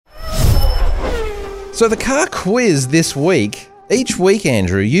So the car quiz this week, each week,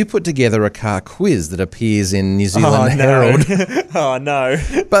 Andrew, you put together a car quiz that appears in New Zealand Herald. Oh, no.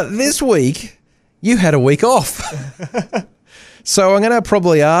 But this week, you had a week off. So I'm going to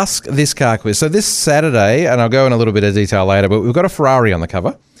probably ask this car quiz. So this Saturday, and I'll go in a little bit of detail later, but we've got a Ferrari on the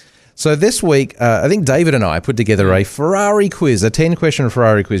cover. So this week, I think David and I put together a Ferrari quiz, a 10-question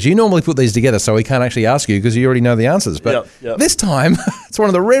Ferrari quiz. You normally put these together so we can't actually ask you because you already know the answers. But this time, it's one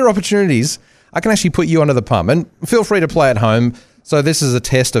of the rare opportunities I can actually put you under the pump. And feel free to play at home. So this is a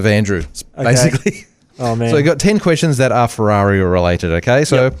test of Andrew, basically. Oh, man. So you've got 10 questions that are Ferrari related, okay?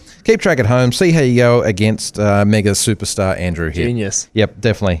 So keep track at home. See how you go against mega superstar Andrew here. Genius. Yep,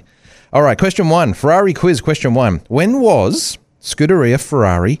 definitely. All right, question 1. Ferrari quiz, question 1. When was Scuderia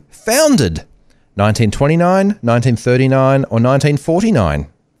Ferrari founded? 1929, 1939, or 1949?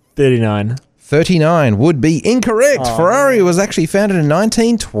 39. 39 would be incorrect. Ferrari was actually founded in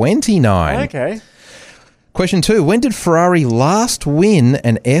 1929. Okay. Question 2. When did Ferrari last win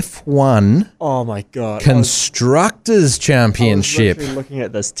an F1 Oh, my God. Constructors' Championship? I was literally looking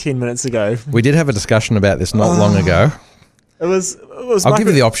at this 10 minutes ago. We did have a discussion about this not long ago. It was I'll give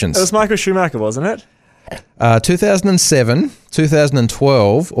you the options. It was Michael Schumacher, wasn't it? 2007,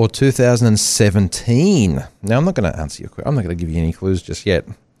 2012, or 2017. Now, I'm not going to answer your question. I'm not going to give you any clues just yet.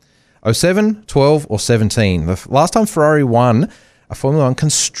 07, 12, or 17. The last time Ferrari won a Formula 1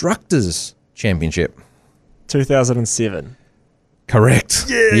 Constructors' Championship. 2007. Correct.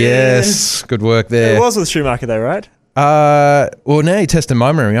 Yes. Good work there. It was with Schumacher, though, right? Well, now you're testing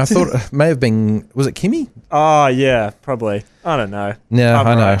my memory. I thought it may have been, was it Kimi? Oh, yeah, probably. I don't know. No,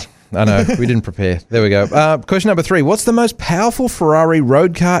 I'm right. I know. We didn't prepare. There we go. Question number 3. What's the most powerful Ferrari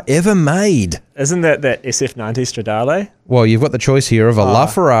road car ever made? Isn't that SF90 Stradale? Well, you've got the choice here of a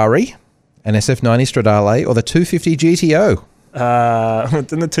LaFerrari, an SF90 Stradale, or the 250 GTO.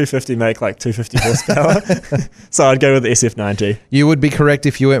 Didn't the 250 make like 250 horsepower? So I'd go with the SF90. You would be correct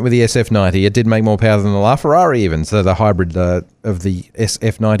if you went with the SF90. It did make more power than the LaFerrari even, so the hybrid of the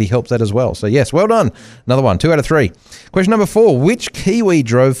SF90 helps that as well. So yes, well done. Another one, 2 out of 3. Question number 4. Which Kiwi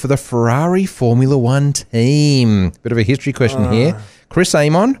drove for the Ferrari Formula 1 team? Bit of a history question here. Chris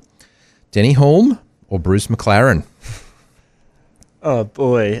Amon, Denny Hulme, or Bruce McLaren? Oh,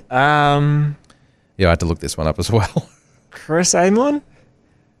 boy. Yeah, I had to look this one up as well. Chris Amon?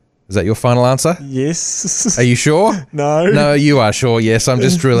 Is that your final answer? Yes. Are you sure? No. No, you are sure. Yes, I'm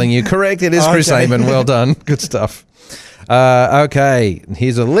just drilling you. Correct. It is Chris Amon. Well done. Good stuff. Okay.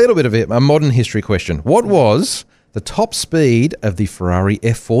 Here's a little bit of a modern history question. What was the top speed of the Ferrari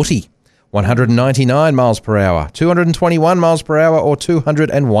F40? 199 miles per hour, 221 miles per hour, or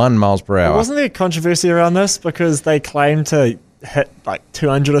 201 miles per hour? Wasn't there controversy around this because they claimed to hit like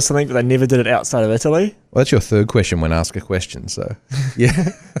 200 or something, but they never did it outside of Italy? Well, that's your third question when asked a question, so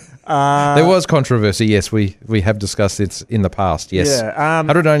yeah. There was controversy, yes. We have discussed it in the past, yes. Yeah.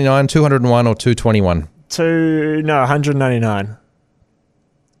 199, 201, or 221? 199.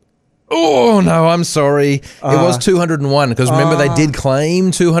 Oh, no, I'm sorry. It was 201 because remember they did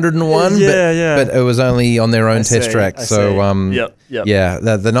claim 201, but it was only on their own test track. So, yeah,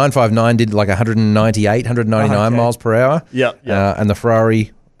 the 959 did like 198, 199 miles per hour. And the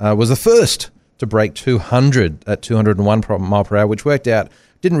Ferrari was the first to break 200 at 201 mile per hour, which worked out.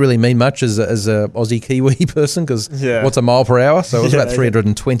 Didn't really mean much as a Aussie Kiwi person because what's a mile per hour? So it was about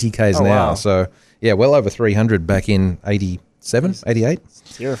 320 Ks an hour. So, yeah, well over 300 back in 87, 88.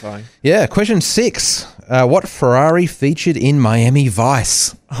 Terrifying. Yeah, question 6. What Ferrari featured in Miami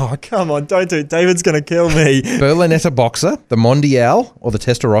Vice? Oh, come on, don't do it. David's going to kill me. Berlinetta Boxer, the Mondial, or the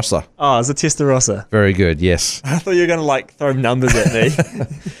Testarossa? Oh, it's a Testarossa. Very good, yes. I thought you were going to like throw numbers at me.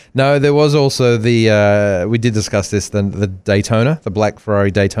 No, there was also the, we did discuss this, the Daytona, the black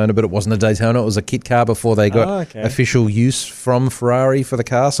Ferrari Daytona, but it wasn't a Daytona. It was a kit car before they got official use from Ferrari for the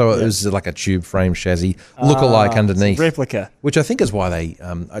car. So it was like a tube frame chassis, look-alike underneath. Replica. Which I think is why they,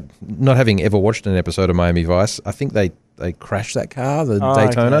 not having ever watched an episode of Miami Vice, I think they crashed that car, the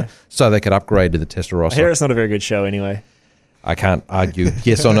Daytona, so they could upgrade to the Testarossa. I hear it's not a very good show anyway. I can't argue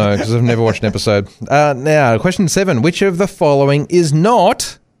yes or no because I've never watched an episode. Now, question 7. Which of the following is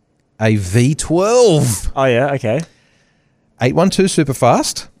not a V12? Oh, yeah, okay. 812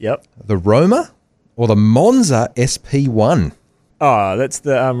 Superfast, Yep. the Roma, or the Monza SP1? Oh, that's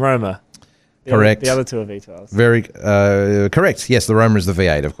the Roma. Correct. The other two are V12s. Very correct. Yes, the Roma is the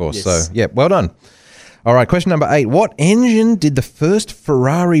V8, of course. Yes. So, yeah, well done. All right, question number 8. What engine did the first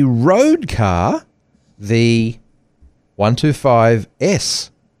Ferrari road car, the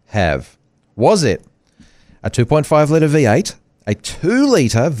 125S, have? Was it a 2.5 litre V8, a A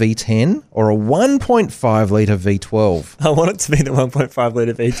 2-litre V10 or a 1.5-litre V12? I want it to be the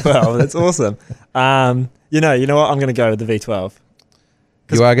 1.5-litre V12. That's awesome. You know what? I'm going to go with the V12.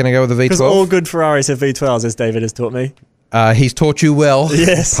 You are going to go with the V12? Because all good Ferraris have V12s, as David has taught me. He's taught you well,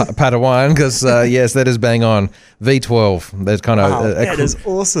 yes, Padawan, because yes, that is bang on. V12, that's kind of that is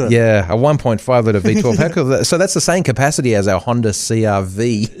awesome. Yeah, a 1.5-litre V12. How cool is that? So that's the same capacity as our Honda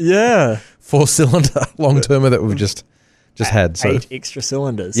CR-V. Yeah, 4-cylinder long-termer that we've just had. So 8 extra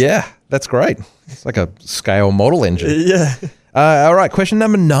cylinders. Yeah, that's great. It's like a scale model engine. Yeah. All right, question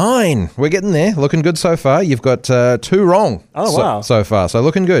number 9. We're getting there. Looking good so far. You've got 2 wrong. Oh wow! So far, so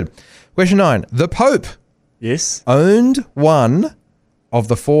looking good. Question 9. The Pope. Yes. Owned one of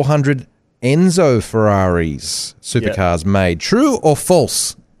the 400 Enzo Ferraris supercars made. True or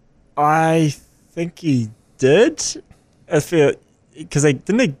false? I think he did. I feel because they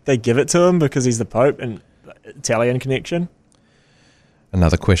give it to him because he's the Pope and Italian connection.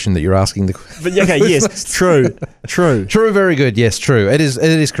 Another question that you're asking. But okay, yes, true. Very good. Yes, true. It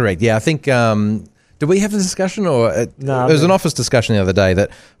is correct. Yeah, I think. Did we have a discussion or no? There was an office discussion the other day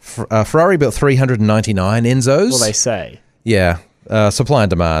that Ferrari built 399 Enzos. Well, they say. Yeah, supply and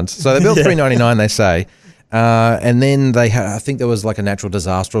demand. So they built 399. They say, and then I think there was like a natural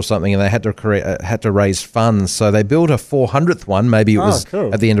disaster or something, and they had to raise funds. So they built a 400th one. Maybe it was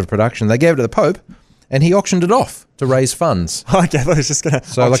cool. at the end of production. They gave it to the Pope, and he auctioned it off to raise funds. Okay, I was just gonna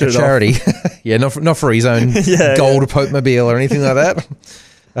like a charity. Yeah, not for his own gold Pope mobile or anything like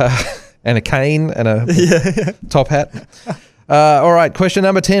that. And a cane and a top hat. All right, question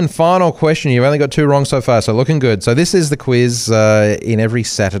number 10, final question. You've only got 2 wrong so far, so looking good. So this is the quiz in every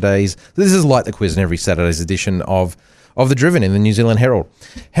Saturday's. This is like the quiz in every Saturday's edition of The Driven in the New Zealand Herald.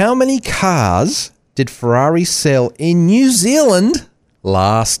 How many cars did Ferrari sell in New Zealand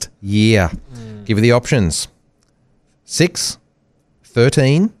last year? Give you the options. 6,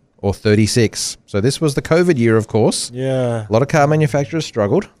 13, or 36. So this was the COVID year, of course. Yeah. A lot of car manufacturers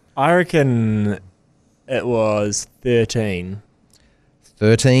struggled. I reckon it was 13.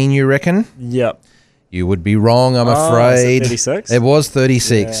 13, you reckon? Yep. You would be wrong, I'm afraid. 36? It was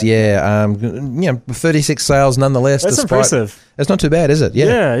 36, yeah. 36 sales nonetheless. That's impressive. It's not too bad, is it?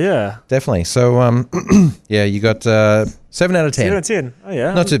 Yeah. Definitely. So, yeah, you got 7 out of 10. 7 out of 10. Oh,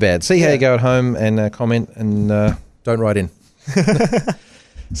 yeah. Not too bad. See how you go at home and comment and don't write in.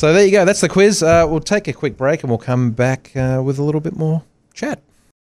 So there you go. That's the quiz. We'll take a quick break and we'll come back with a little bit more chat.